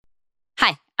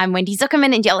I'm Wendy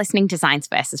Zuckerman, and you're listening to Science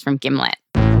Versus from Gimlet.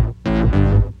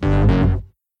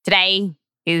 Today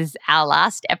is our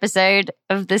last episode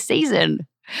of the season.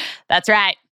 That's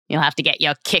right. You'll have to get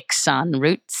your kicks on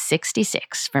Route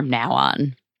 66 from now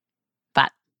on.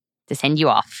 But to send you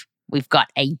off, we've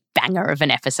got a banger of an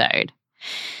episode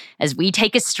as we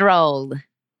take a stroll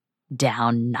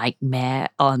down Nightmare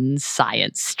on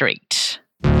Science Street.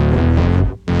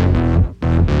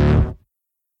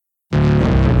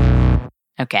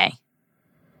 Okay,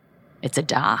 it's a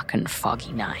dark and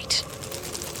foggy night.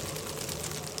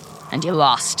 And you're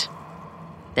lost.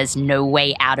 There's no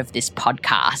way out of this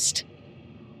podcast.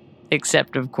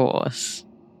 Except, of course,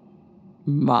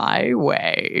 my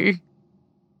way.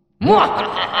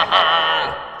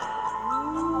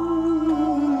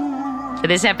 For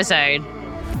this episode,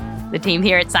 the team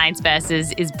here at Science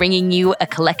Versus is bringing you a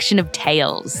collection of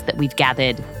tales that we've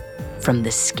gathered from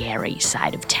the scary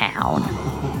side of town.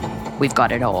 We've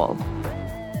got it all.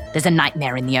 There's a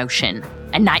nightmare in the ocean,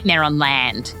 a nightmare on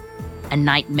land, a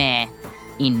nightmare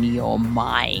in your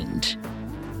mind.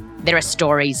 There are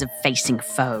stories of facing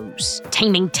foes,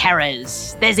 taming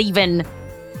terrors. There's even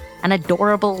an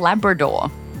adorable Labrador,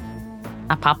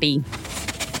 a puppy.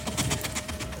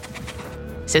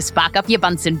 So spark up your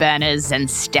Bunsen burners and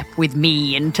step with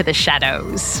me into the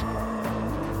shadows.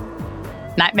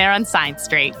 Nightmare on Science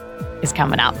Street is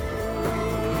coming up.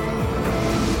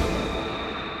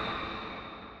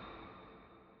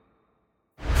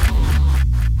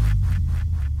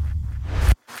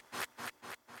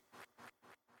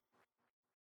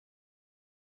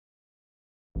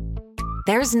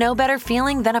 There's no better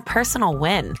feeling than a personal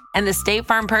win, and the State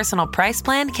Farm Personal Price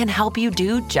Plan can help you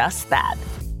do just that.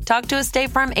 Talk to a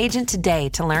State Farm agent today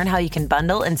to learn how you can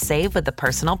bundle and save with the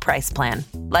Personal Price Plan.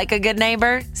 Like a good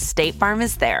neighbor, State Farm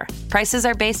is there. Prices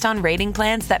are based on rating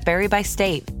plans that vary by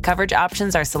state. Coverage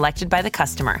options are selected by the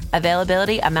customer.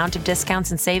 Availability, amount of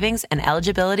discounts and savings, and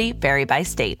eligibility vary by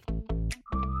state.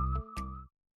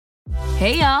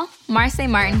 Hey y'all, Marcy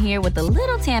Martin here with a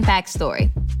little Tampax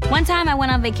story. One time I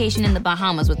went on vacation in the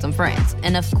Bahamas with some friends,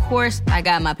 and of course I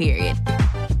got my period.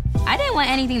 I didn't want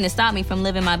anything to stop me from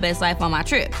living my best life on my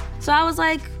trip, so I was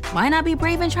like, why not be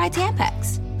brave and try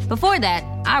Tampax? Before that,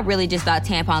 I really just thought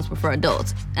tampons were for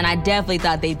adults, and I definitely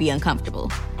thought they'd be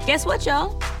uncomfortable. Guess what,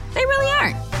 y'all? They really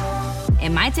aren't. It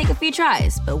might take a few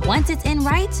tries, but once it's in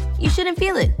right, you shouldn't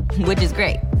feel it, which is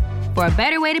great. For a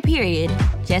better way to period,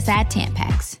 just add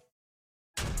Tampax.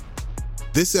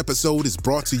 This episode is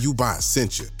brought to you by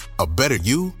Essentia. A better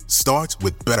you starts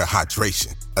with better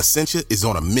hydration. Essentia is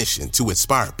on a mission to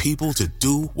inspire people to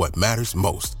do what matters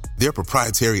most. Their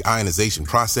proprietary ionization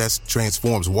process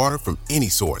transforms water from any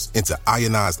source into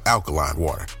ionized alkaline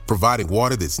water, providing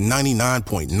water that's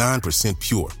 99.9%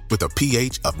 pure with a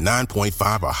pH of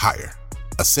 9.5 or higher.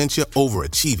 Essentia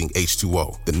overachieving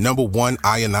H2O, the #1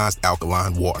 ionized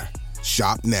alkaline water.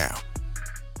 Shop now.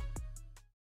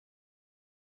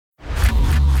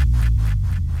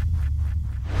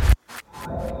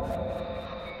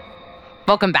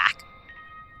 Welcome back.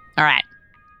 All right,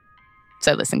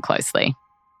 so listen closely.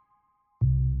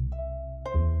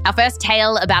 Our first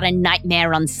tale about a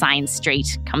nightmare on Science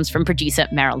Street comes from producer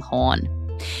Meryl Horn.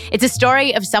 It's a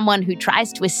story of someone who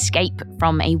tries to escape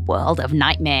from a world of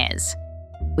nightmares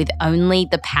with only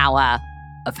the power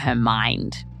of her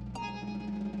mind.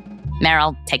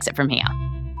 Meryl takes it from here.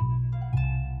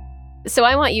 So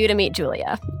I want you to meet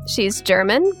Julia. She's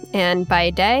German, and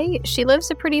by day, she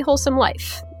lives a pretty wholesome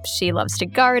life. She loves to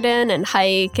garden and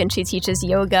hike, and she teaches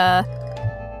yoga.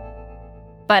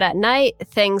 But at night,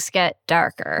 things get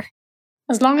darker.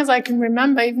 As long as I can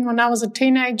remember, even when I was a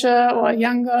teenager or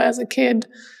younger as a kid,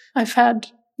 I've had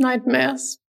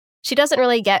nightmares. She doesn't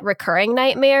really get recurring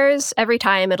nightmares. Every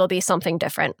time it'll be something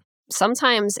different.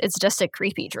 Sometimes it's just a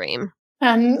creepy dream.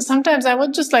 And sometimes I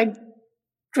would just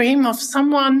dream of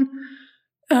someone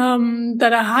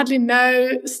that I hardly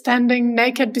know standing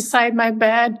naked beside my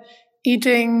bed,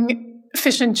 eating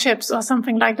fish and chips or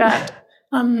something like that,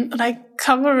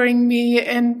 covering me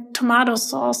in tomato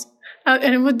sauce.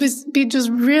 And it would be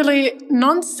just really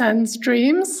nonsense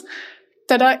dreams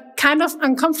that are kind of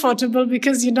uncomfortable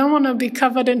because you don't want to be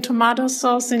covered in tomato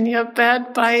sauce in your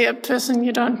bed by a person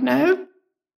you don't know.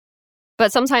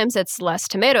 But sometimes it's less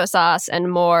tomato sauce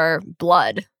and more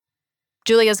blood.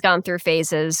 Julia's gone through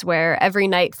phases where every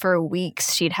night for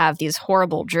weeks she'd have these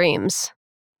horrible dreams.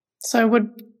 So it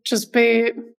would just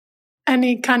be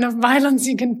any kind of violence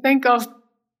you can think of.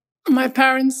 My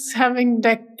parents having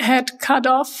their head cut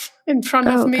off in front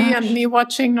of me and me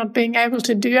watching, not being able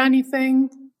to do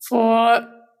anything. For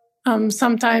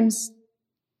sometimes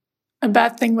a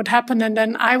bad thing would happen and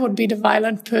then I would be the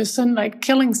violent person, like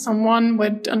killing someone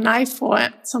with a knife or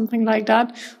something like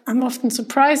that. I'm often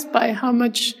surprised by how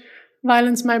much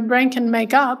violence my brain can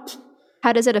make up.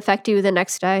 How does it affect you the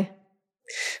next day?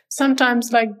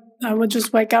 Sometimes, like, I would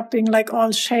just wake up being like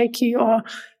all shaky or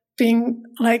being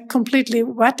like completely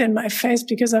wet in my face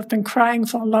because I've been crying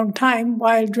for a long time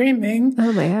while dreaming.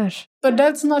 Oh my gosh. But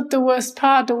that's not the worst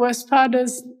part. The worst part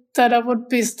is that I would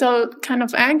be still kind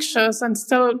of anxious and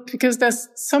still, because there's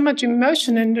so much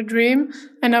emotion in the dream,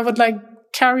 and I would like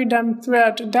carry them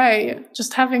throughout the day.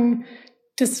 Just having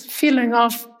this feeling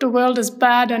of the world is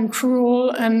bad and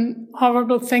cruel and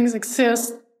horrible things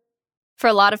exist. For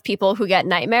a lot of people who get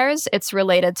nightmares, it's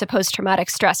related to post-traumatic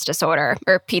stress disorder,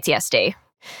 or PTSD.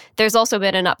 There's also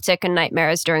been an uptick in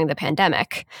nightmares during the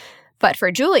pandemic. But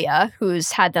for Julia,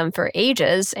 who's had them for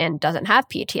ages and doesn't have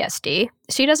PTSD,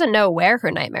 she doesn't know where her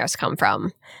nightmares come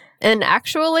from. And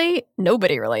actually,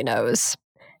 nobody really knows.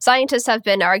 Scientists have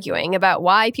been arguing about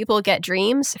why people get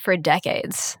dreams for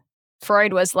decades.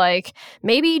 Freud was like,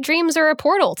 maybe dreams are a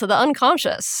portal to the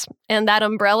unconscious, and that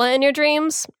umbrella in your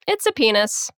dreams, it's a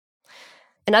penis.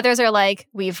 And others are like,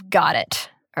 we've got it.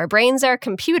 Our brains are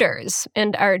computers,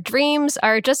 and our dreams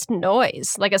are just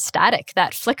noise, like a static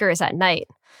that flickers at night.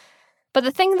 But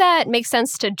the thing that makes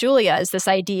sense to Julia is this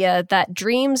idea that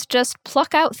dreams just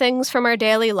pluck out things from our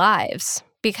daily lives,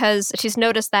 because she's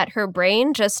noticed that her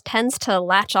brain just tends to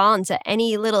latch on to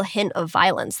any little hint of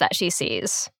violence that she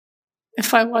sees.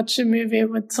 If I watch a movie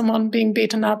with someone being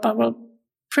beaten up,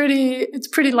 it's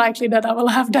pretty likely that I will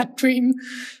have that dream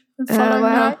following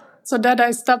night. So that I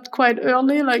stopped quite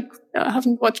early. Like, I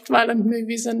haven't watched violent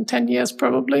movies in 10 years,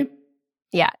 probably.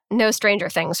 Yeah, no Stranger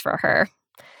Things for her.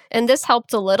 And this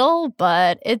helped a little,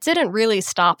 but it didn't really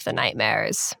stop the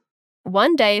nightmares.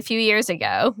 One day a few years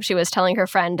ago, she was telling her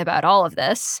friend about all of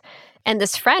this, and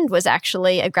this friend was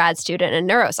actually a grad student in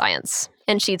neuroscience.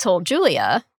 And she told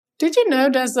Julia, "Did you know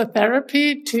there's a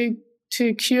therapy to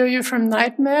cure you from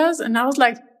nightmares?" And I was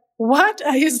like, "What?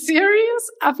 Are you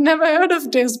serious? I've never heard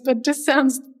of this, but this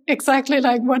sounds exactly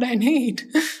like what I need."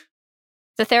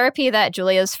 The therapy that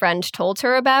Julia's friend told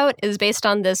her about is based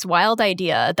on this wild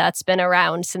idea that's been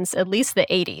around since at least the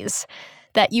 80s,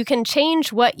 that you can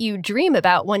change what you dream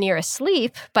about when you're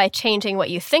asleep by changing what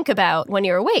you think about when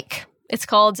you're awake. It's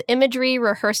called imagery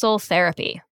rehearsal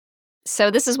therapy.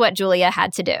 So this is what Julia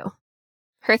had to do.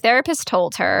 Her therapist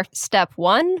told her, step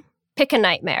 1, pick a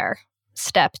nightmare.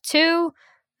 Step 2,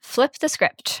 flip the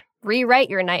script. Rewrite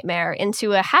your nightmare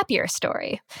into a happier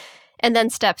story. And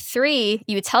then step 3,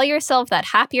 you tell yourself that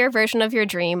happier version of your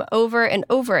dream over and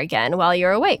over again while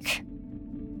you're awake.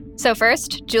 So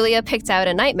first, Julia picked out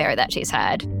a nightmare that she's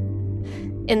had.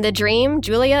 In the dream,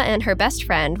 Julia and her best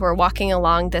friend were walking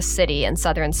along this city in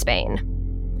southern Spain.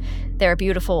 There are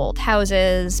beautiful old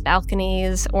houses,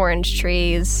 balconies, orange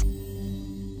trees.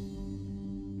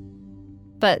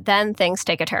 But then things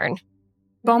take a turn.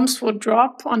 Bombs would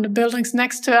drop on the buildings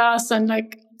next to us, and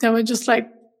there were just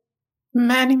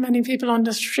many people on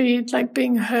the street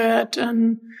being hurt,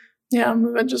 and we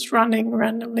were just running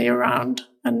randomly around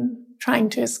and trying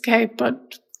to escape,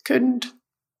 but couldn't.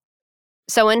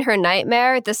 So in her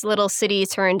nightmare, this little city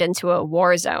turned into a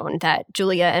war zone that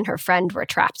Julia and her friend were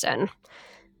trapped in.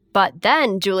 But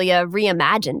then Julia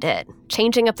reimagined it,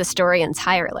 changing up the story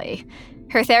entirely.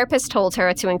 Her therapist told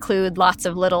her to include lots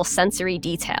of little sensory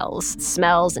details,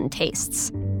 smells, and tastes.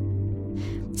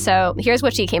 So here's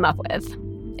what she came up with.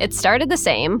 It started the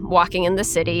same, walking in the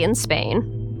city in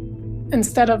Spain.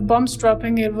 Instead of bombs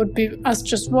dropping, it would be us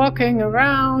just walking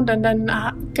around and then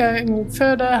going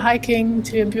further, hiking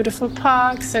to a beautiful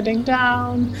park, sitting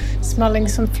down, smelling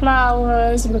some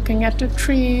flowers, looking at the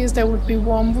trees. There would be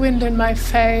warm wind in my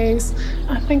face.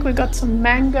 I think we got some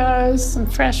mangoes, some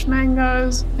fresh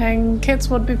mangoes, and kids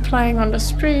would be playing on the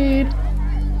street.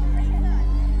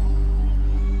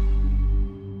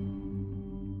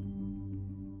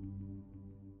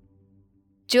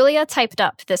 Julia typed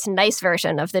up this nice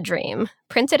version of the dream,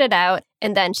 printed it out,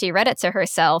 and then she read it to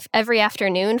herself every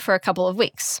afternoon for a couple of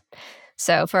weeks.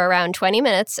 So for around 20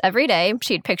 minutes every day,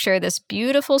 she'd picture this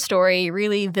beautiful story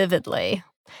really vividly.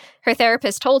 Her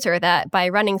therapist told her that by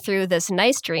running through this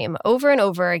nice dream over and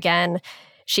over again,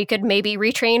 she could maybe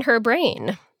retrain her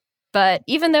brain. But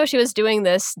even though she was doing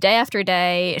this day after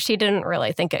day, she didn't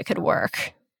really think it could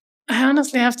work. I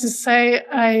honestly have to say,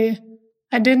 I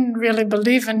didn't really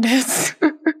believe in this.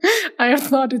 I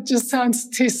thought it just sounds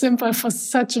too simple for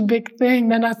such a big thing.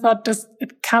 Then I thought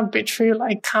it can't be true,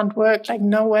 can't work,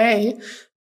 no way.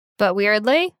 But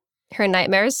weirdly, her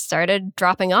nightmares started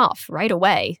dropping off right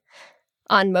away.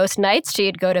 On most nights,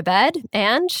 she'd go to bed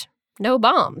and no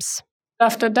bombs.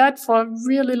 After that, for a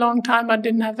really long time, I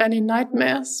didn't have any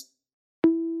nightmares.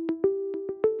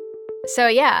 So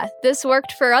yeah, this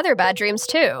worked for other bad dreams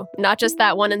too, not just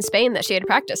that one in Spain that she had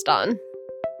practiced on.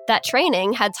 That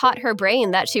training had taught her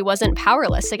brain that she wasn't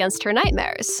powerless against her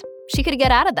nightmares. She could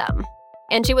get out of them.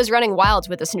 And she was running wild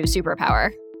with this new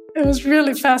superpower. It was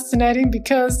really fascinating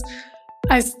because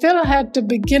I still had the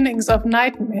beginnings of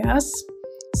nightmares.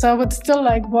 So I would still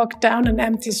walk down an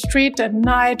empty street at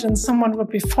night and someone would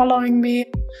be following me.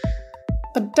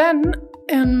 But then,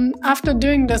 after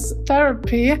doing this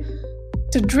therapy,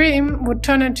 the dream would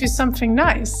turn into something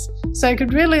nice. So I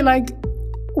could really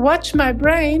watch my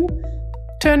brain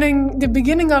turning the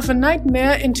beginning of a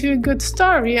nightmare into a good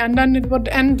story. And then it would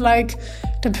end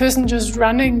the person just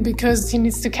running because he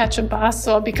needs to catch a bus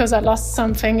or because I lost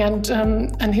something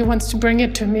and he wants to bring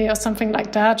it to me or something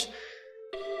like that.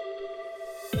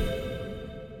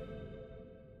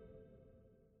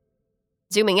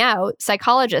 Zooming out,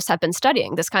 psychologists have been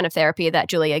studying this kind of therapy that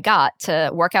Julia got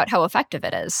to work out how effective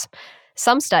it is.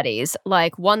 Some studies,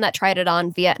 like one that tried it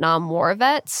on Vietnam War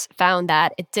vets, found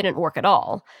that it didn't work at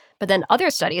all. But then other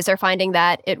studies are finding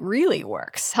that it really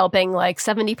works, helping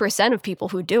 70% of people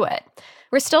who do it.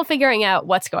 We're still figuring out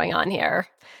what's going on here.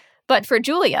 But for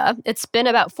Julia, it's been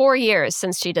about 4 years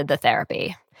since she did the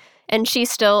therapy. And she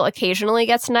still occasionally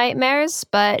gets nightmares,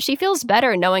 but she feels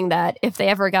better knowing that if they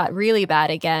ever got really bad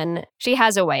again, she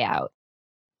has a way out.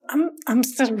 I'm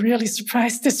still really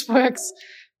surprised this works.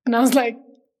 And I was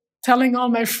telling all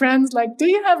my friends, do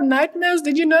you have nightmares?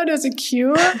 Did you know there's a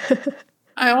cure?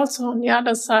 I also, on the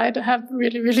other side, have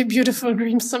really, really beautiful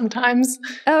dreams sometimes.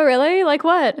 Oh, really? Like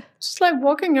what? Just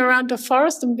walking around the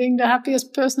forest and being the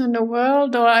happiest person in the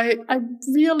world. Or I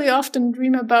really often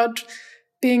dream about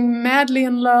being madly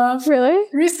in love. Really?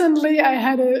 Recently, I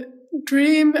had a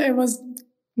dream. It was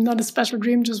not a special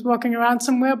dream, just walking around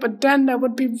somewhere. But then there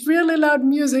would be really loud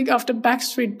music of the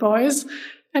Backstreet Boys,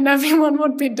 and everyone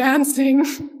would be dancing.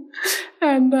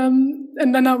 And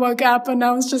then I woke up, and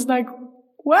I was just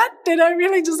what? Did I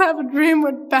really just have a dream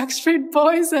with Backstreet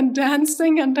Boys and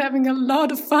dancing and having a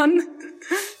lot of fun?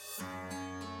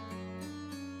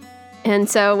 And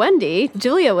so Wendy,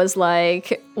 Julia was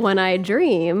when I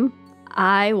dream,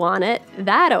 I want it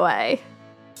that away.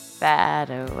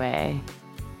 That away.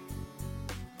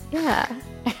 Yeah.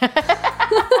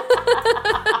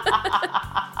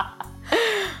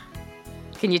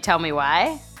 Can you tell me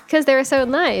why? Because they were so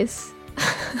nice.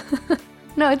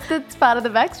 No, it's part of the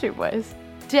Backstreet Boys.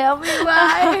 Tell me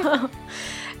why.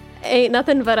 Ain't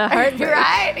nothing but a heartbreak.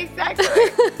 Right, exactly.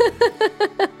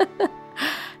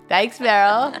 Thanks,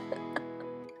 Meryl.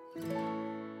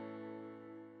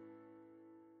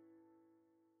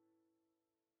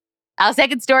 Our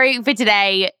second story for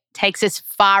today takes us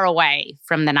far away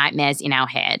from the nightmares in our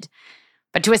head,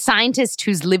 but to a scientist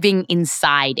who's living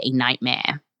inside a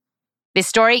nightmare. This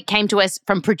story came to us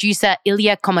from producer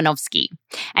Ilya Komanovsky,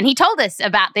 and he told us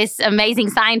about this amazing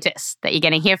scientist that you're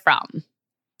going to hear from.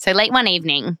 So late one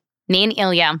evening, me and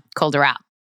Ilya called her up.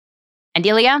 And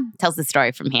Ilya tells the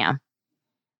story from here.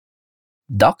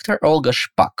 Dr. Olga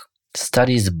Shpak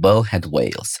studies bowhead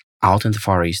whales out in the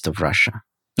far east of Russia,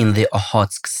 in the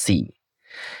Okhotsk Sea.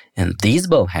 And these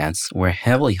bowheads were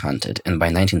heavily hunted, and by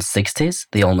 1960s,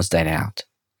 they almost died out.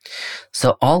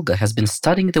 So Olga has been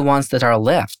studying the ones that are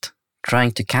left,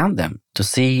 trying to count them to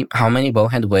see how many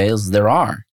bowhead whales there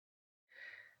are.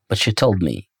 But she told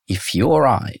me, if you or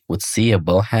I would see a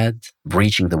bowhead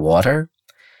breaching the water,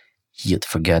 you'd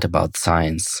forget about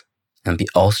science and be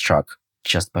awestruck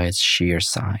just by its sheer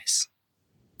size.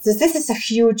 So this is a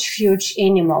huge, huge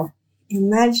animal.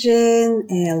 Imagine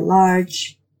a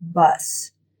large bus.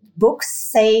 Books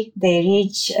say they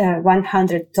reach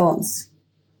 100 tons.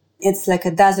 It's like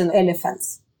a dozen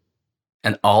elephants.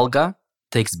 And Olga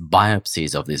takes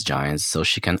biopsies of these giants so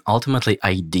she can ultimately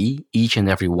ID each and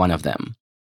every one of them.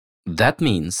 That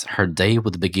means her day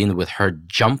would begin with her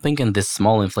jumping in this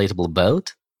small inflatable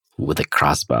boat with a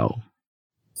crossbow.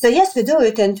 So yes, we do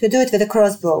it, and we do it with a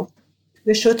crossbow.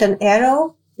 We shoot an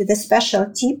arrow with a special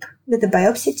tip, with a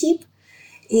biopsy tip,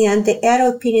 and the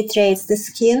arrow penetrates the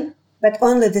skin, but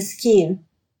only the skin.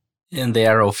 And the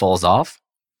arrow falls off,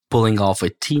 pulling off a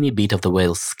teeny bit of the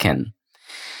whale's skin.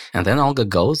 And then Olga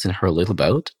goes in her little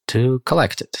boat to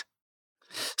collect it.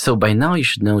 So by now you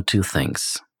should know two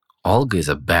things. Olga is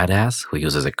a badass who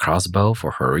uses a crossbow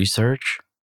for her research,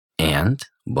 and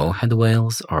bowhead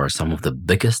whales are some of the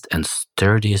biggest and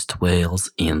sturdiest whales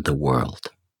in the world.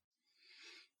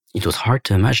 It was hard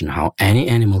to imagine how any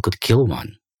animal could kill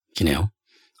one,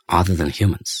 other than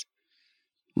humans.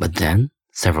 But then,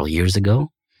 several years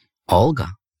ago, Olga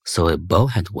saw a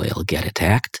bowhead whale get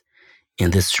attacked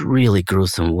in this really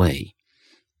gruesome way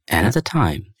And at the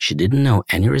time, she didn't know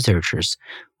any researchers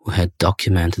who had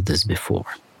documented this before.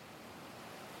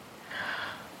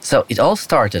 So it all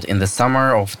started in the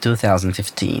summer of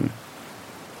 2015.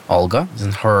 Olga is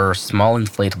in her small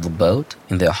inflatable boat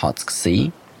in the Okhotsk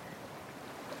Sea.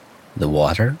 The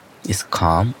water is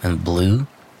calm and blue.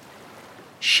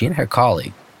 She and her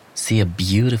colleague see a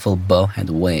beautiful bowhead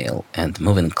whale and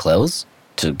move in close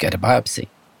to get a biopsy.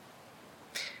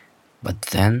 But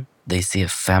then they see a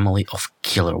family of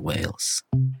killer whales.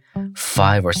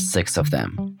 5 or 6 of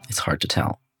them, it's hard to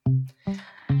tell.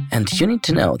 And you need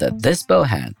to know that this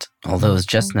bowhead, although it's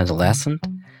just an adolescent,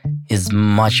 is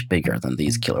much bigger than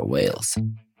these killer whales,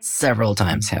 several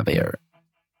times heavier.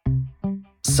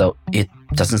 So it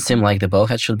doesn't seem like the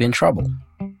bowhead should be in trouble.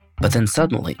 But then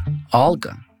suddenly,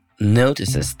 Olga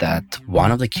notices that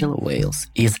one of the killer whales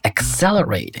is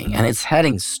accelerating and it's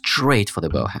heading straight for the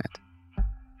bowhead.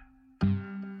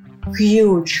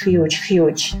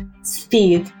 Huge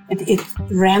speed. It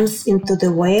rams into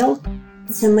the whale.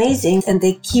 It's amazing. And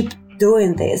they keep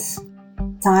doing this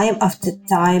time after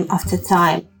time after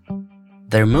time.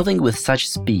 They're moving with such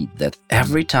speed that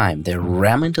every time they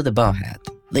ram into the bowhead,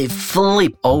 they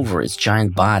flip over its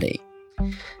giant body.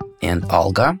 And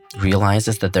Olga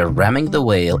realizes that they're ramming the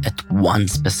whale at one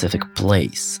specific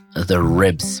place, the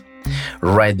ribs,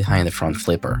 right behind the front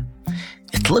flipper.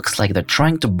 It looks like they're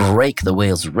trying to break the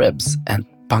whale's ribs and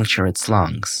puncture its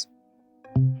lungs.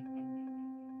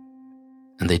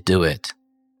 And they do it.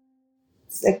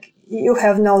 It's like you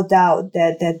have no doubt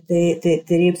that the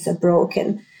ribs are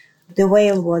broken. The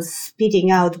whale was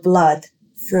spitting out blood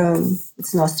from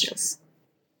its nostrils.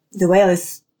 The whale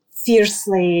is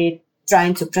fiercely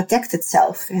trying to protect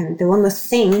itself, and the only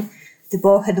thing the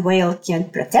bowhead whale can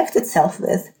protect itself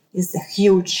with is the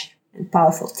huge and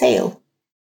powerful tail.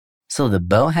 So the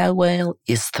bowhead whale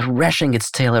is thrashing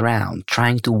its tail around,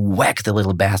 trying to whack the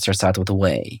little bastards out of the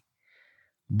way.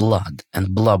 Blood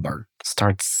and blubber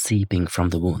start seeping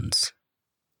from the wounds.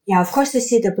 Yeah, of course we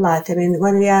see the blood. I mean,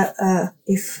 when we are,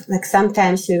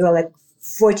 sometimes we go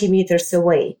 40 meters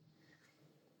away.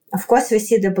 Of course we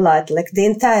see the blood, the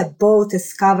entire boat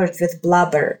is covered with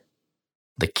blubber.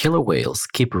 The killer whales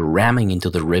keep ramming into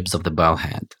the ribs of the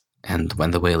bowhead, and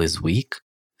when the whale is weak,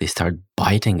 they start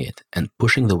biting it and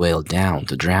pushing the whale down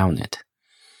to drown it.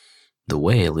 The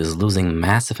whale is losing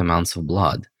massive amounts of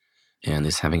blood and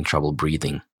is having trouble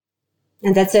breathing.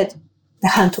 And that's it. The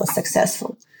hunt was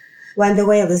successful. When the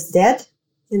whale is dead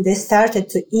and they started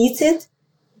to eat it,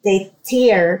 they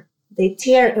tear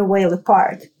a whale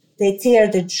apart. They tear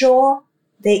the jaw,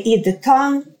 they eat the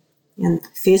tongue, and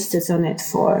feasted on it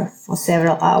for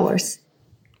several hours.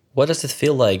 What does it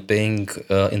feel like being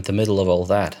in the middle of all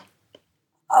that?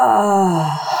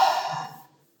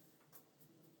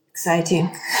 Exciting.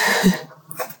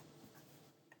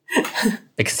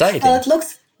 Exciting? Well,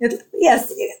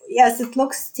 yes, it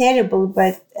looks terrible,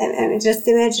 but just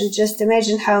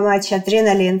imagine how much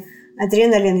adrenaline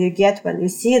you get when you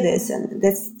see this, and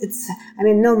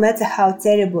no matter how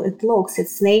terrible it looks,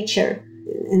 it's nature,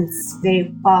 and it's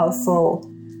very powerful.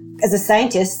 As a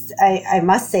scientist, I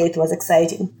must say it was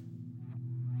exciting.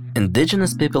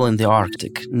 Indigenous people in the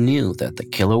Arctic knew that the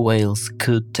killer whales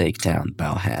could take down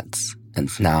bowheads, and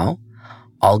now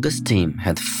Olga's team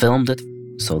had filmed it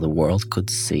so the world could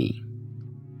see.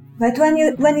 But when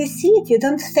you see it, you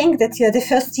don't think that you're the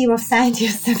first team of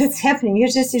scientists that it's happening. You're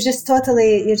just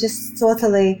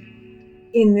totally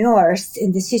immersed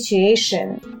in the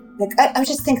situation. I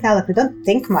just think now, we don't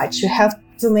think much. We have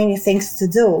too many things to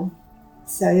do.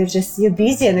 So you're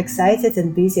busy and excited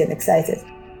and busy and excited.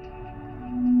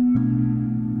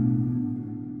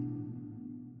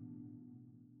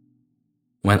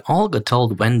 When Olga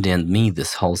told Wendy and me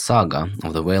this whole saga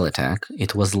of the whale attack,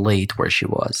 it was late where she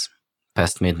was.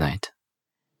 Past midnight.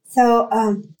 So,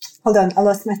 hold on, I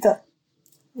lost my thought.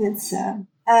 It's, Ilya.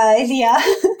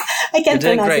 I can't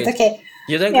pronounce great. it, okay.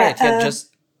 You're doing great, just...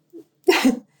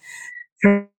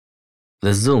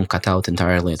 The Zoom cut out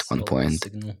entirely at one point.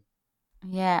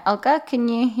 Yeah, Olga, can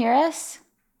you hear us?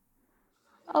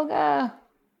 Olga.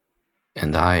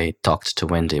 And I talked to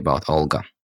Wendy about Olga.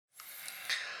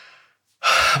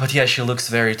 But yeah, she looks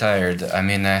very tired. I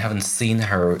mean, I haven't seen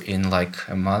her in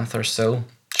a month or so.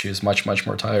 She is much, much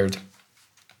more tired.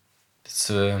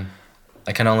 It's I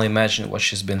can only imagine what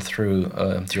she's been through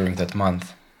during that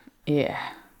month. Yeah.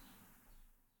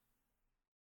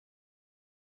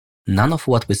 None of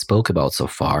what we spoke about so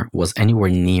far was anywhere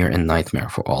near a nightmare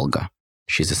for Olga.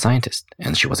 She's a scientist,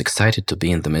 and she was excited to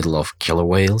be in the middle of killer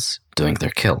whales doing their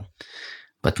kill.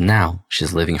 But now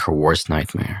she's living her worst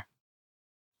nightmare.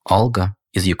 Olga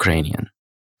is Ukrainian.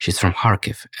 She's from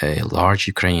Kharkiv, a large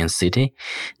Ukrainian city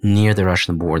near the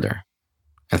Russian border.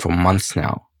 And for months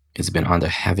now, it's been under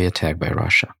heavy attack by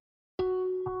Russia.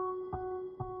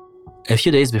 A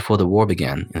few days before the war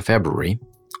began, in February,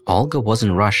 Olga was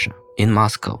in Russia, in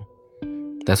Moscow.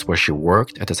 That's where she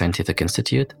worked at a scientific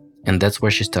institute, and that's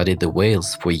where she studied the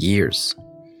whales for years.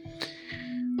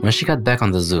 When she got back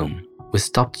on the Zoom, we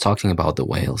stopped talking about the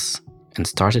whales and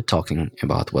started talking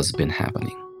about what's been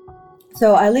happening.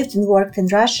 So I lived and worked in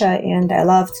Russia, and I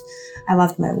loved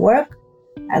my work.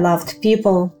 I loved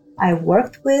people I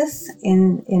worked with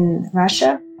in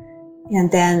Russia.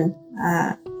 And then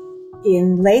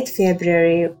in late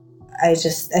February, I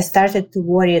started to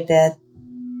worry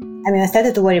I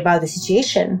started to worry about the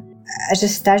situation. I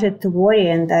just started to worry,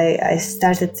 and I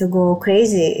started to go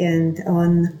crazy. And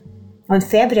on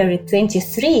February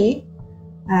 23,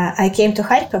 I came to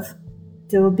Kharkiv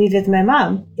to be with my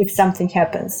mom if something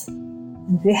happens.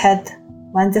 And we had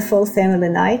wonderful family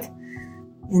night,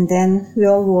 and then we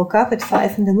all woke up at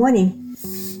 5 in the morning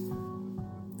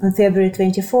on February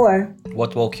 24.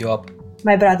 What woke you up?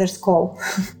 My brother's call.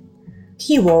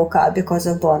 He woke up because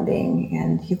of bombing,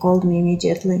 and he called me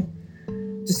immediately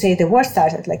to say the war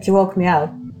started. Like, he woke me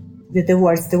up with the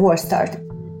words, the war started.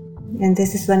 And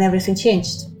this is when everything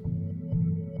changed.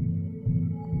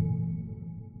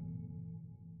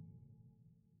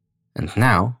 And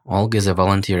now, Olga is a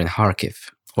volunteer in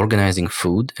Kharkiv, organizing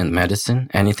food and medicine,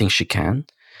 anything she can.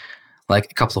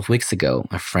 Like a couple of weeks ago,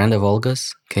 a friend of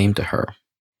Olga's came to her.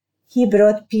 He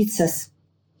brought pizzas.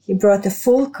 He brought a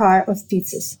full car of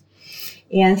pizzas.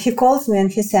 And he calls me and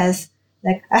he says,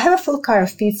 I have a full car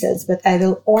of pizzas, but I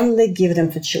will only give them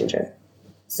to children.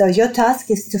 So your task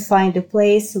is to find a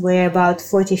place where about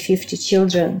 40, 50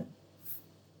 children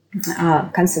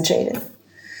are concentrated.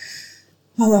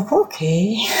 I'm like,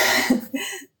 okay.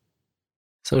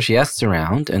 So she asked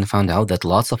around and found out that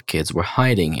lots of kids were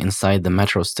hiding inside the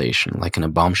metro station, like in a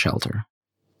bomb shelter.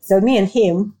 So me and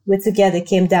him, we together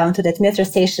came down to that metro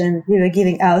station. We were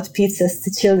giving out pizzas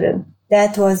to children.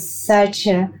 That was such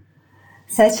a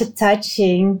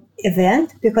touching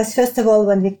event, because first of all,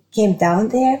 when we came down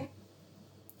there,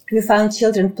 we found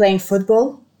children playing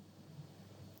football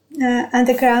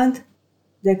underground.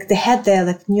 They had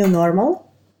their new normal.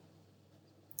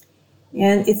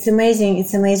 And it's amazing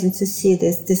to see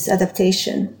this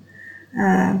adaptation.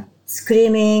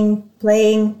 Screaming,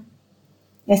 playing.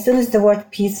 As soon as the word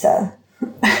pizza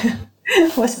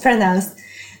was pronounced,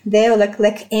 they were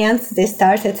like ants. They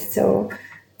started to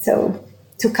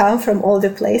come from all the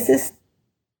places.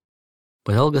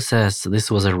 But Olga says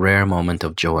this was a rare moment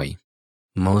of joy.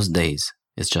 Most days,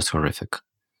 it's just horrific.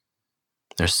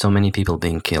 There's so many people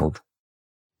being killed.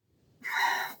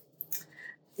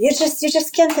 You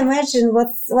just can't imagine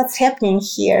what's happening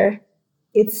here.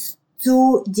 It's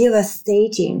too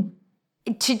devastating.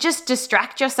 To just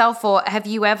distract yourself, or have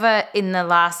you ever in the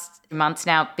last months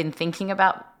now been thinking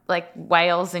about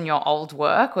whales in your old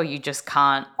work, or you just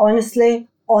can't? Honestly,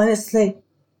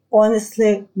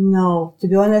 no. To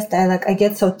be honest, I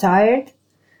get so tired.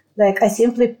 I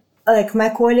simply my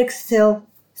colleagues still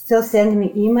send me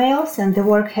emails, and the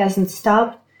work hasn't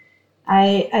stopped.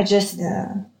 I just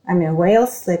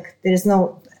whales, there's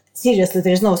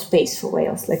no space for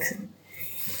whales.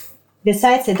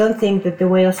 Besides, I don't think that the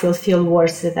whales will feel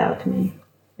worse without me,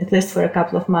 at least for a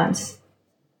couple of months.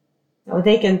 So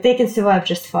they can survive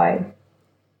just fine.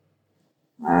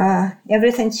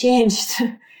 Everything changed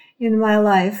in my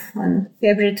life on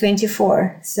February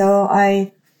 24. So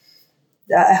I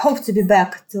hope to be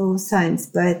back to science,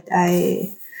 but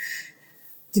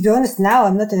to be honest, now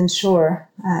I'm not even sure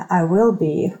I will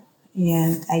be.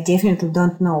 And I definitely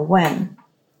don't know when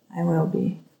I will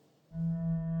be.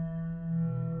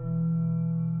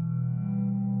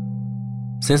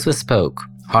 Since we spoke,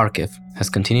 Kharkiv has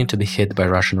continued to be hit by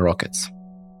Russian rockets.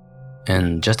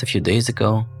 And just a few days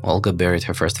ago, Olga buried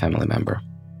her first family member.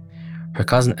 Her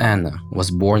cousin Anna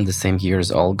was born the same year as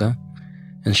Olga,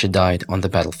 and she died on the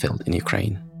battlefield in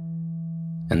Ukraine.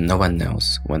 And no one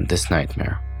knows when this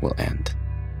nightmare will end.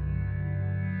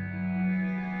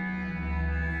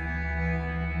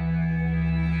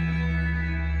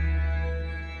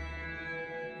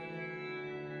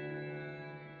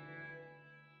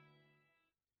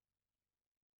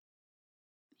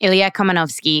 Ilya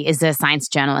Komanovsky is a science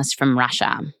journalist from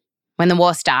Russia. When the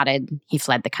war started, he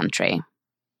fled the country.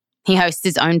 He hosts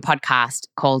his own podcast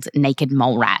called Naked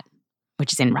Mole Rat,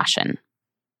 which is in Russian.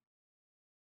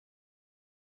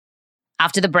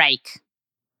 After the break,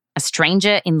 a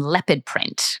stranger in leopard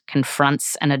print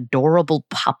confronts an adorable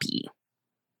puppy.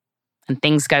 And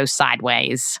things go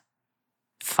sideways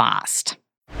fast.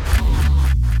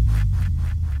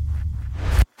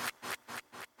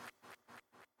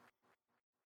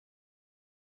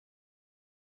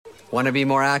 Want to be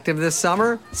more active this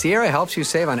summer? Sierra helps you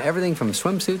save on everything from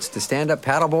swimsuits to stand-up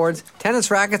paddleboards, tennis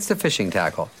rackets to fishing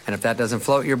tackle. And if that doesn't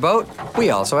float your boat, we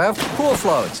also have pool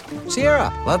floats.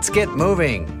 Sierra, let's get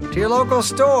moving. To your local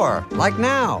store, like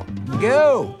now.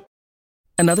 Go!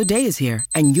 Another day is here,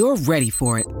 and you're ready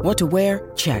for it. What to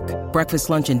wear? Check. Breakfast,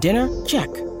 lunch, and dinner?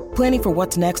 Check. Planning for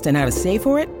what's next and how to save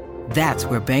for it? That's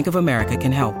where Bank of America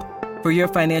can help. For your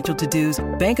financial to-dos,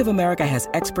 Bank of America has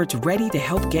experts ready to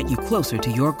help get you closer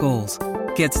to your goals.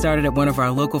 Get started at one of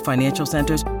our local financial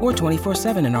centers or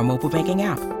 24/7 in our mobile banking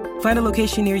app. Find a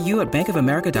location near you at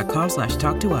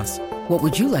bankofamerica.com/talktous. What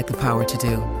would you like the power to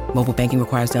do? Mobile banking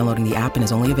requires downloading the app and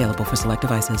is only available for select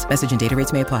devices. Message and data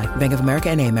rates may apply. Bank of America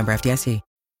NA, member FDIC.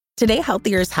 Today,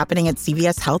 Healthier is happening at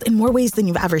CVS Health in more ways than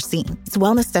you've ever seen. It's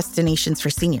wellness destinations for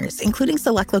seniors, including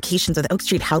select locations with Oak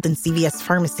Street Health and CVS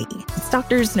Pharmacy. It's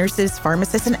doctors, nurses,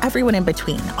 pharmacists, and everyone in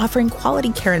between, offering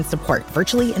quality care and support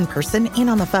virtually, in person, and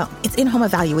on the phone. It's in-home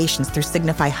evaluations through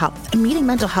Signify Health and meeting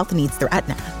mental health needs through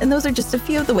Aetna. And those are just a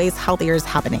few of the ways Healthier is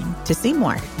happening. To see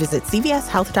more, visit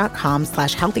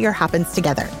cvshealth.com/healthier happens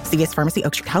together. CVS Pharmacy,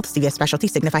 Oak Street Health, CVS Specialty,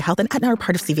 Signify Health, and Aetna are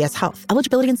part of CVS Health.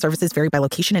 Eligibility and services vary by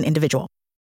location and individual.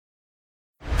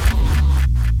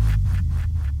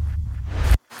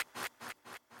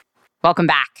 Welcome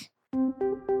back.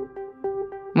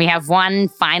 We have one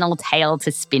final tale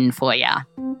to spin for you.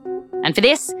 And for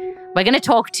this, we're going to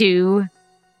talk to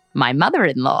my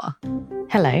mother-in-law.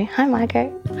 Hello. Hi,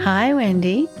 Margot. Hi,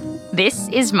 Wendy. This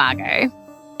is Margot,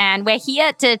 and we're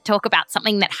here to talk about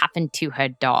something that happened to her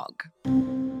dog.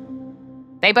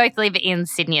 They both live in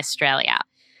Sydney, Australia.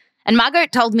 And Margot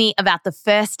told me about the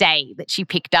first day that she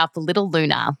picked up little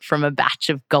Luna from a batch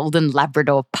of golden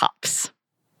Labrador pups.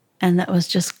 And that was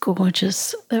just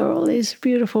gorgeous. There were all these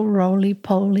beautiful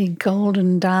roly-poly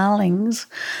golden darlings,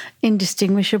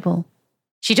 indistinguishable.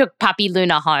 She took puppy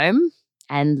Luna home,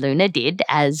 and Luna did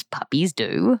as puppies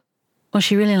do. Well,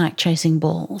 she really liked chasing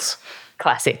balls.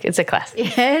 Classic. It's a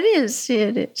classic. Yeah, it is. Yeah,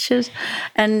 it is.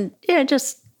 And, yeah,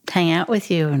 just hang out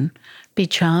with you and be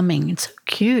charming. It's so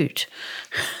cute.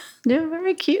 They're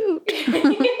very cute.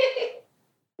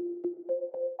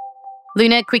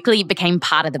 Luna quickly became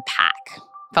part of the pack,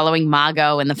 following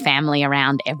Margot and the family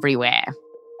around everywhere,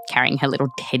 carrying her little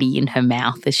teddy in her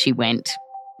mouth as she went.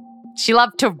 She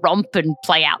loved to romp and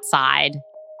play outside.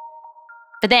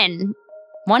 But then,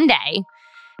 one day,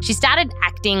 she started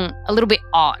acting a little bit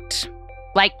odd.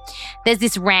 Like, there's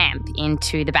this ramp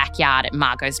into the backyard at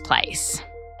Margot's place.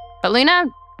 But Luna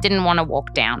didn't want to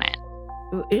walk down it.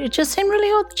 It just seemed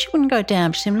really odd that she wouldn't go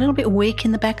down. She seemed a little bit weak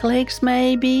in the back legs,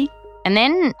 maybe. And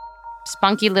then,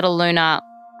 spunky little Luna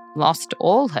lost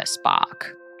all her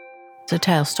spark. The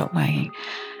tail stopped wagging.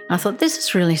 I thought, this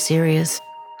is really serious.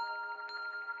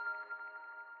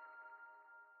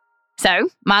 So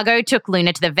Margot took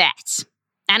Luna to the vet.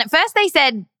 And at first they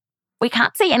said, we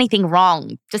can't see anything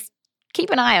wrong. Just keep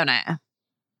an eye on her.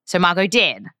 So Margot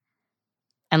did.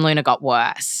 And Luna got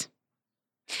worse.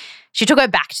 She took her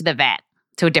back to the vet,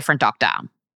 to a different doctor.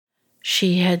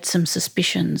 She had some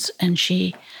suspicions and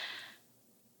she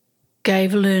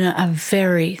gave Luna a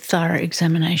very thorough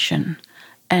examination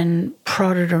and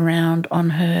prodded around on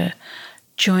her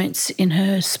joints in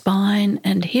her spine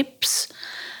and hips.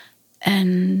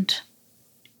 And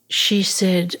she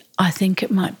said, I think it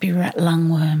might be rat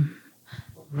lungworm.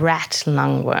 Rat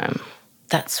lungworm?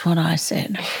 That's what I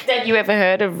said. Had you ever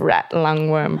heard of rat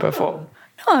lungworm before?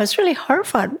 No, I was really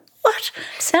horrified. What?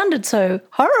 It sounded so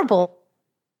horrible.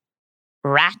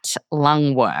 Rat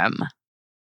lungworm.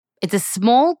 It's a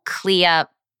small, clear,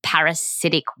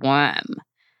 parasitic worm.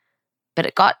 But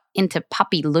it got into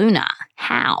puppy Luna.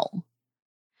 How?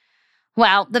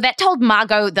 Well, the vet told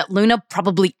Margot that Luna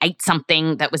probably ate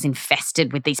something that was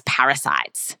infested with these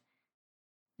parasites.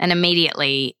 And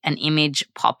immediately, an image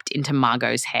popped into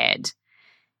Margot's head.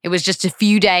 It was just a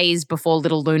few days before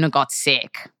little Luna got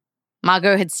sick.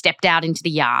 Margot had stepped out into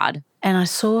the yard. And I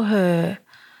saw her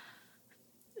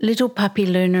little puppy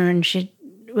Luna and she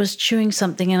was chewing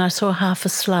something and I saw half a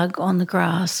slug on the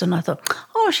grass and I thought,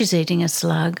 oh, she's eating a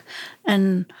slug,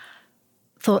 and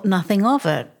thought nothing of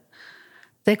it.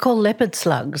 They're called leopard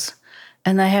slugs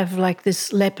and they have like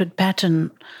this leopard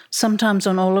pattern, sometimes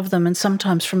on all of them and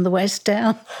sometimes from the waist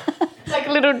down. Like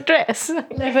a little dress.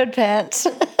 Leopard pants.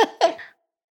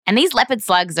 And these leopard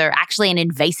slugs are actually an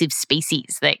invasive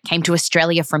species that came to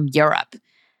Australia from Europe.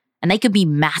 And they could be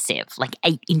massive, like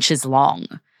 8 inches long.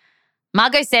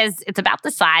 Margot says it's about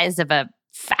the size of a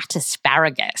fat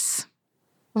asparagus.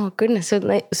 Oh, goodness.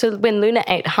 So when Luna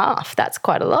ate half, that's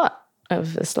quite a lot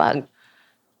of the slug.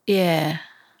 Yeah.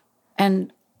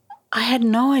 And I had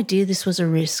no idea this was a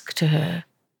risk to her.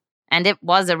 And it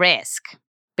was a risk.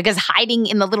 because hiding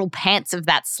in the little pants of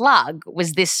that slug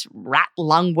was this rat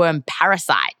lungworm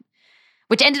parasite,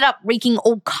 which ended up wreaking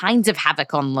all kinds of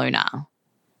havoc on Luna.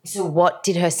 So what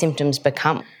did her symptoms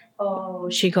become? Oh,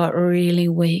 she got really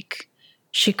weak.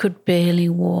 She could barely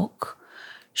walk.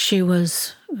 She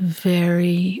was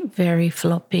very, very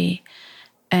floppy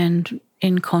and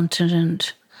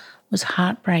incontinent. It was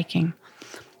heartbreaking.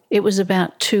 It was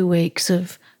about 2 weeks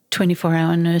of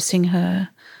 24-hour nursing her.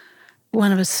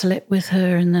 One of us slept with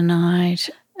her in the night,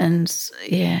 and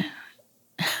yeah,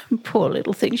 poor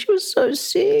little thing. She was so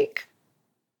sick.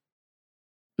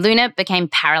 Luna became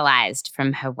paralyzed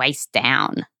from her waist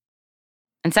down.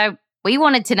 And so we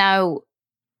wanted to know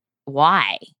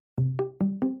why.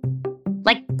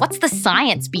 Like, what's the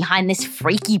science behind this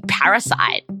freaky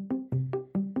parasite?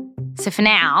 So for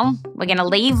now, we're going to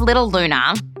leave little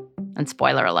Luna, and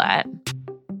spoiler alert,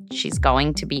 she's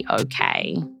going to be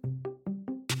okay.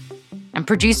 And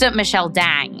producer Michelle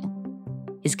Dang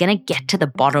is going to get to the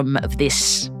bottom of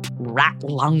this rat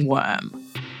lungworm.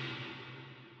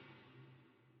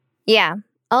 Yeah,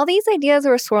 all these ideas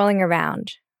were swirling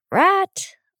around.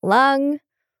 Rat, lung,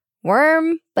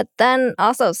 worm, but then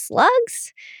also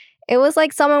slugs? It was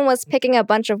like someone was picking a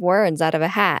bunch of words out of a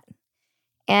hat.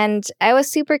 And I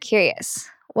was super curious.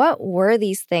 What were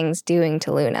these things doing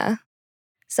to Luna?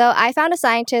 So I found a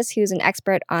scientist who's an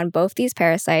expert on both these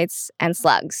parasites and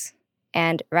slugs.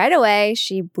 And right away,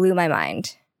 she blew my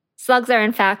mind. Slugs are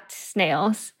in fact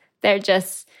snails. They're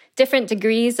just different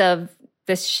degrees of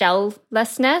this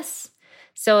shelllessness.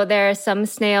 So there are some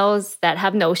snails that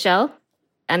have no shell.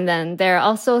 And then there are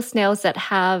also snails that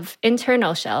have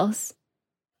internal shells.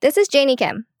 This is Janie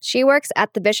Kim. She works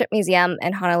at the Bishop Museum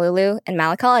in Honolulu in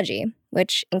malacology,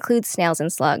 which includes snails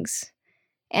and slugs.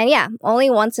 And yeah, only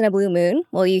once in a blue moon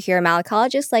will you hear a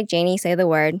malacologist like Janie say the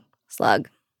word slug.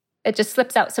 It just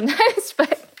slips out sometimes,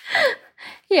 but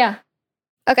yeah.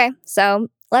 Okay, so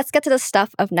let's get to the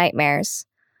stuff of nightmares.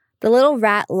 The little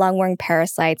rat lungworm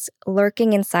parasites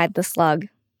lurking inside the slug,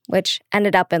 which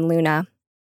ended up in Luna.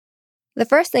 The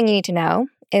first thing you need to know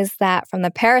is that from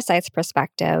the parasite's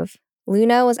perspective,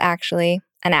 Luna was actually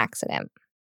an accident.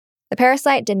 The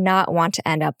parasite did not want to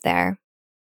end up there.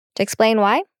 To explain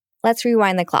why, let's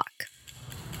rewind the clock.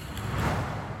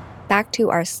 Back to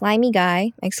our slimy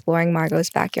guy exploring Margot's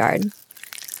backyard.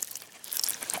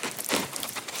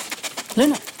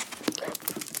 Luna.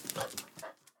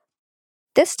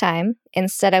 This time,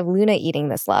 instead of Luna eating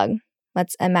the slug,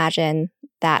 let's imagine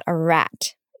that a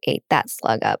rat ate that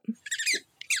slug up.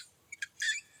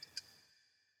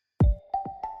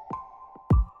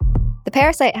 The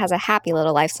parasite has a happy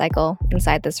little life cycle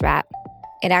inside this rat.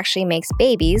 It actually makes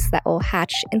babies that will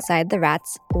hatch inside the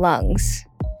rat's lungs.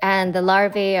 And the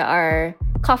larvae are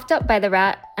coughed up by the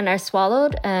rat and are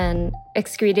swallowed and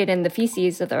excreted in the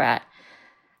feces of the rat.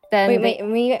 Then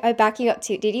Wait, I back you up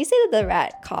too. Did you say that the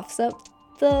rat coughs up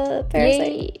the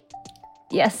parasite?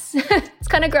 Yes. It's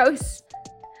kind of gross.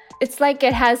 It's like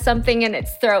it has something in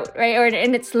its throat, right? Or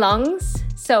in its lungs.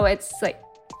 So it's like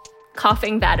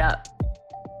coughing that up.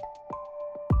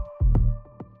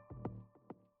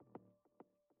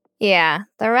 Yeah,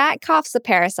 the rat coughs the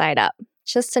parasite up,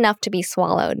 just enough to be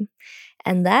swallowed.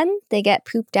 And then they get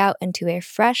pooped out into a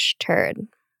fresh turd,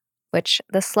 which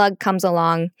the slug comes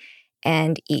along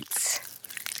and eats.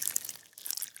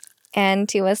 And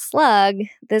to a slug,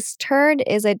 this turd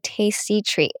is a tasty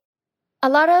treat. A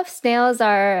lot of snails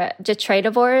are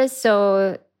detritivores,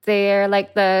 so they're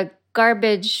like the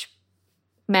garbage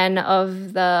men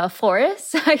of the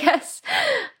forest, I guess.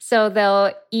 So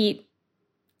they'll eat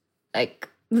like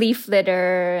leaf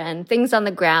litter and things on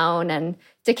the ground and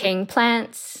decaying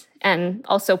plants and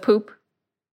also poop.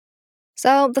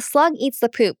 So the slug eats the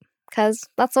poop because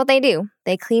that's what they do.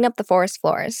 They clean up the forest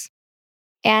floors.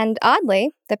 And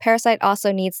oddly, the parasite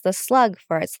also needs the slug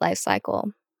for its life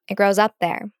cycle. It grows up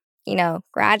there,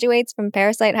 graduates from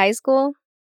parasite high school.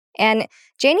 And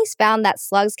Janie's found that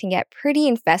slugs can get pretty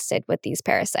infested with these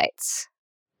parasites.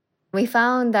 We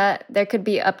found that there could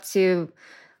be up to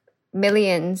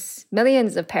millions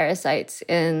of parasites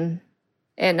in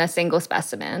a single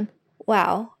specimen.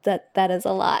 Wow, that is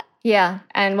a lot. Yeah,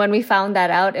 and when we found that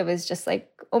out, it was just like,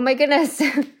 oh my goodness,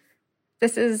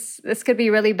 this could be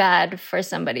really bad for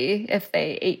somebody if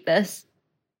they ate this.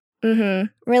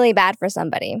 Really bad for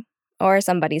somebody, or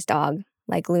somebody's dog,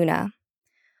 like Luna.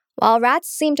 While rats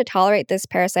seem to tolerate this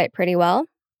parasite pretty well,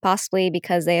 possibly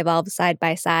because they evolved side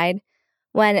by side,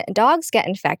 when dogs get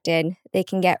infected, they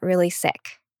can get really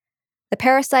sick. The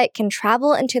parasite can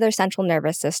travel into their central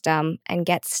nervous system and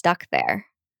get stuck there.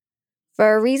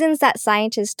 For reasons that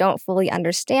scientists don't fully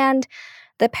understand,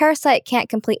 the parasite can't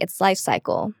complete its life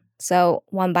cycle. So,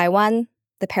 one by one,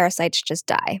 the parasites just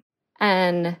die.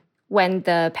 And when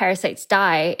the parasites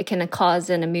die, it can cause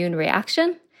an immune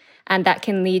reaction, and that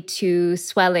can lead to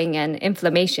swelling and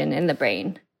inflammation in the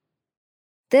brain.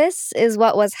 This is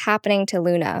what was happening to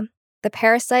Luna. The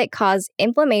parasite caused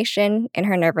inflammation in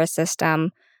her nervous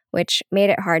system, which made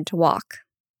it hard to walk.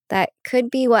 That could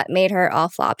be what made her all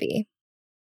floppy.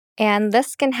 And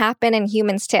this can happen in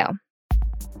humans too.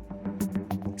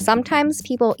 Sometimes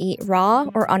people eat raw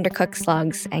or undercooked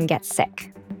slugs and get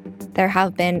sick. There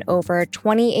have been over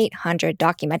 2,800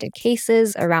 documented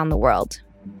cases around the world.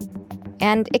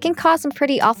 And it can cause some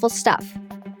pretty awful stuff: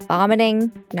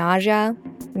 vomiting, nausea,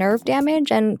 nerve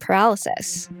damage, and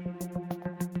paralysis.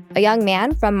 A young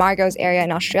man from Margot's area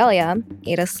in Australia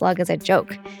ate a slug as a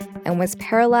joke and was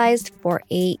paralyzed for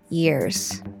 8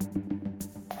 years.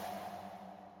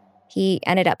 He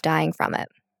ended up dying from it.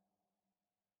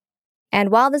 And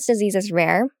while this disease is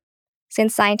rare,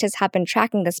 since scientists have been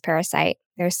tracking this parasite,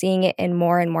 they're seeing it in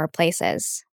more and more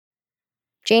places.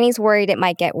 Janie's worried it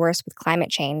might get worse with climate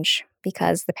change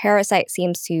because the parasite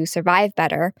seems to survive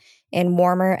better in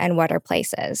warmer and wetter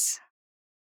places.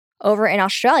 Over in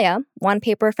Australia, one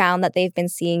paper found that they've been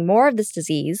seeing more of this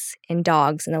disease in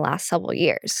dogs in the last several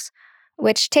years,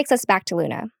 which takes us back to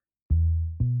Luna.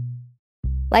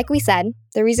 Like we said,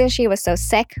 the reason she was so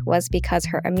sick was because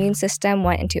her immune system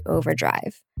went into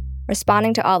overdrive,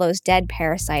 responding to all those dead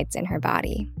parasites in her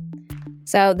body.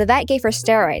 So the vet gave her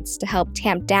steroids to help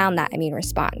tamp down that immune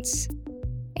response.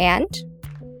 And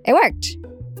it worked.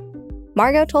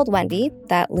 Margot told Wendy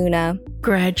that Luna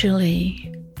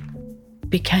gradually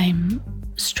became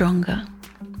stronger.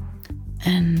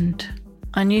 And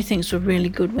I knew things were really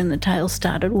good when the tail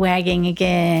started wagging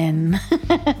again.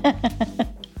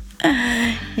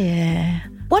 Yeah.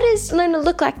 What does Luna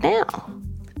look like now?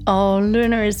 Oh,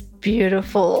 Luna is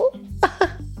beautiful.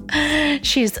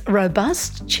 She's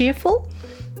robust, cheerful,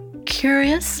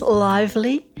 curious,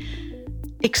 lively,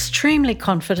 extremely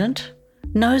confident,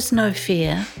 knows no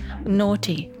fear,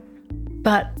 naughty.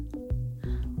 But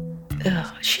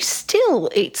she still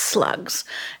eats slugs.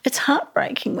 It's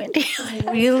heartbreaking, Wendy.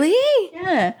 Really?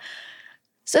 Yeah.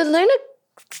 So Luna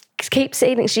keeps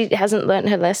eating. She hasn't learned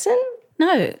her lesson?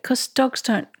 No, because dogs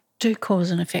don't do cause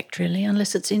and effect, really,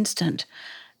 unless it's instant.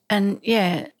 And,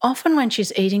 yeah, often when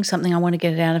she's eating something, I want to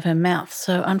get it out of her mouth.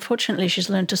 So, unfortunately,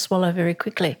 she's learned to swallow very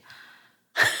quickly.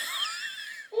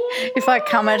 If I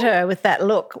come at her with that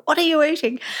look, what are you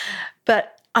eating?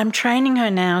 But I'm training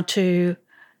her now to,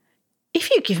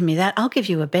 if you give me that, I'll give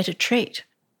you a better treat.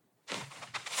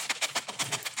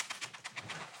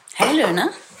 Hey,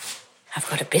 Luna, I've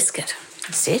got a biscuit.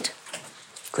 Sit.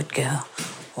 Good girl.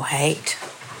 Wait.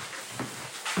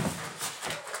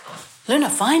 Luna,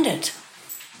 find it.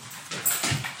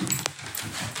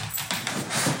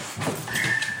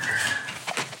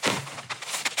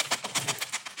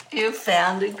 You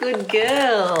found a good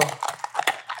girl.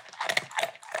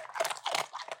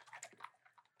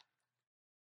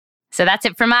 So that's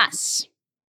it from us.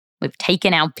 We've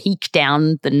taken our peek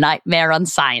down the nightmare on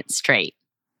Science Street.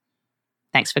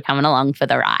 Thanks for coming along for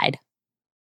the ride.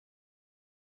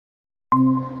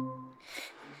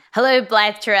 Hello,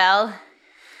 Blythe Terrell.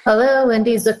 Hello,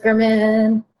 Wendy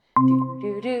Zuckerman.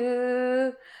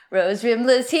 Rose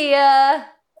Rimler's here.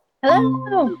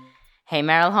 Hello. Hey,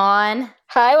 Meryl Horn.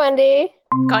 Hi, Wendy.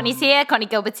 Connie's here. Connie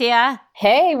Gilbert's here.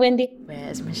 Hey, Wendy.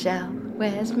 Where's Michelle?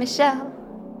 Where's Michelle?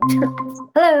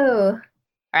 Hello. All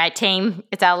right, team.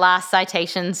 It's our last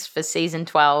citations for season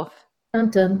 12. Dun,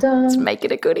 dun, dun. Let's make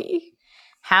it a goodie.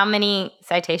 How many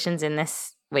citations in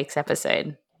this week's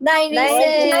episode?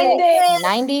 96.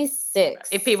 96.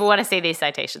 If people want to see these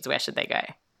citations, where should they go?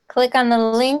 Click on the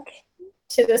link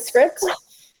to the script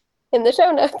in the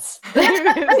show notes.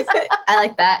 I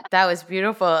like that. That was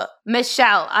beautiful.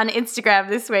 Michelle, on Instagram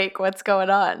this week, what's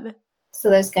going on? So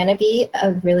there's going to be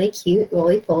a really cute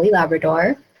roly-poly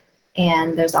Labrador,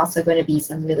 and there's also going to be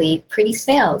some really pretty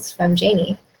snails from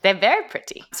Janie. They're very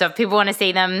pretty. So if people want to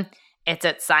see them, it's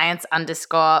at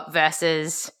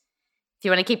science_versus. If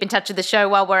you want to keep in touch with the show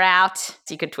while we're out,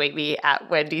 you can tweet me at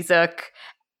Wendy Zook.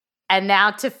 And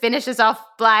now to finish us off,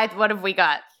 Blythe, what have we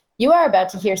got? You are about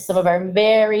to hear some of our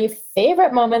very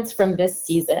favorite moments from this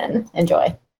season.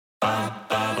 Enjoy. How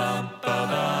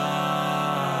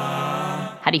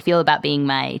do you feel about being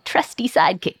my trusty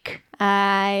sidekick?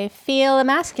 I feel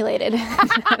emasculated.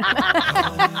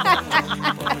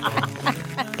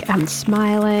 I'm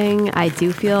smiling. I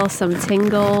do feel some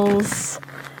tingles.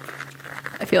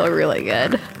 I feel really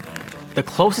good. The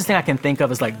closest thing I can think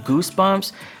of is like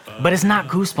Goosebumps, but it's not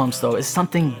Goosebumps though. It's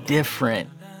something different.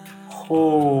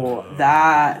 Oh,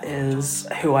 that is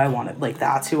who I wanted. Like,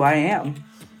 that's who I am.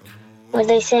 Were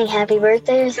they saying happy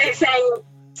birthdays? They sang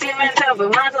Mazel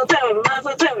Tov, Mazel Tov,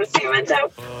 Mazel Tov, Mazel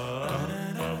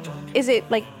Tov. Is it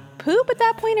like poop at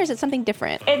that point, or is it something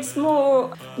different? It's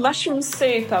more mushroom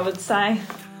soup, I would say.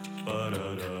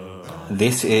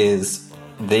 This is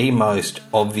the most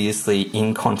obviously,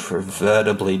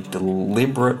 incontrovertibly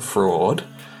deliberate fraud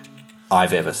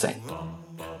I've ever seen.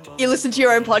 You listen to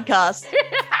your own podcast.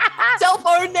 Cell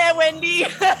phone there, Wendy.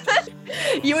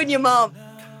 You and your mom.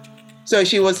 So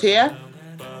she was here.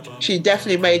 She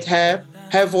definitely made her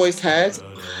voice heard.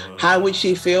 How would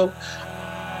she feel?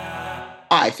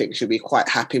 I think she'll be quite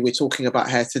happy we're talking about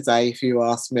her today, if you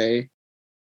ask me.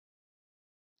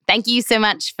 Thank you so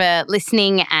much for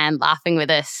listening and laughing with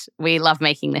us. We love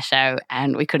making the show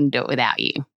and we couldn't do it without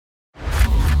you.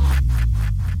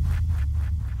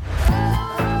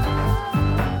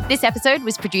 This episode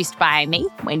was produced by me,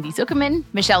 Wendy Zuckerman,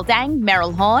 Michelle Dang,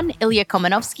 Meryl Horn, Ilya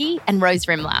Komanovsky, and Rose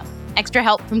Rimler. Extra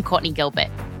help from Courtney Gilbert.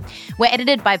 We're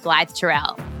edited by Blythe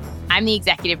Terrell. I'm the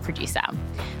executive producer.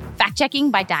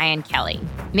 Fact-checking by Diane Kelly.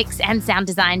 Mix and sound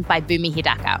design by Boomy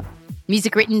Hidaka.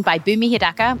 Music written by Boomy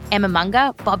Hidaka, Emma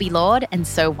Munger, Bobby Lord, and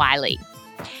So Wiley.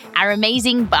 Our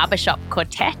amazing barbershop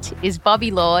quartet is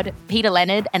Bobby Lord, Peter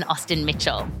Leonard, and Austin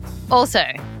Mitchell. Also,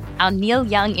 our Neil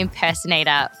Young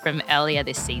impersonator from earlier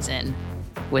this season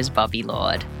was Bobby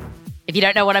Lord. If you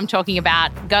don't know what I'm talking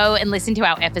about, go and listen to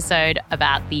our episode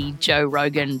about the Joe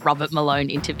Rogan Robert Malone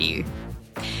interview.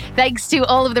 Thanks to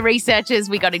all of the researchers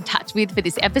we got in touch with for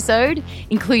this episode,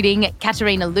 including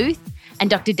Katerina Luth and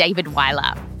Dr. David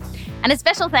Weiler. And a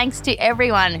special thanks to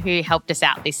everyone who helped us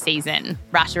out this season.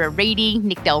 Rasha Aridi,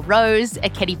 Nick Del Rose,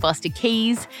 Akedi Foster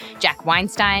Keys, Jack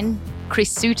Weinstein,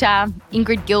 Chris Suter,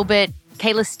 Ingrid Gilbert,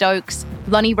 Kayla Stokes,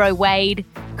 Lonnie Rowe Wade,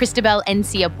 Christabel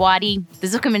Encia Boadi, the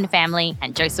Zuckerman family,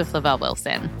 and Joseph Lavelle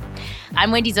Wilson.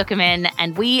 I'm Wendy Zuckerman,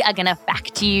 and we are going to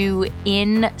fact you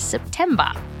in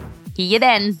September. Hear you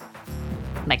then.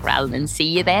 Like, rather than see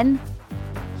you then,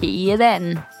 hear you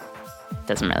then.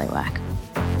 Doesn't really work.